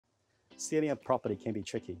Selling a property can be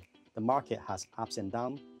tricky. The market has ups and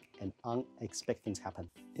downs, and unexpected things happen.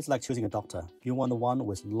 It's like choosing a doctor. You want the one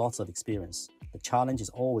with lots of experience. The challenge is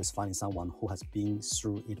always finding someone who has been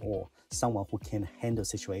through it all, someone who can handle a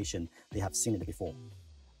situation they have seen it before.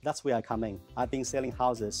 That's where I come in. I've been selling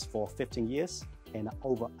houses for 15 years and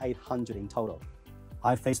over 800 in total.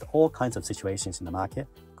 I've faced all kinds of situations in the market,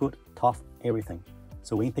 good, tough, everything.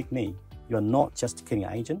 So when you pick me, you're not just getting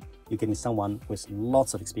an agent, you're getting someone with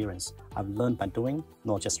lots of experience. I've learned by doing,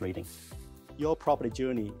 not just reading. Your property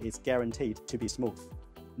journey is guaranteed to be smooth.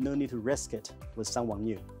 No need to risk it with someone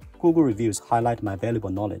new. Google reviews highlight my valuable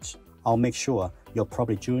knowledge. I'll make sure your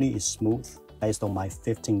property journey is smooth based on my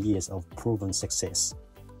 15 years of proven success.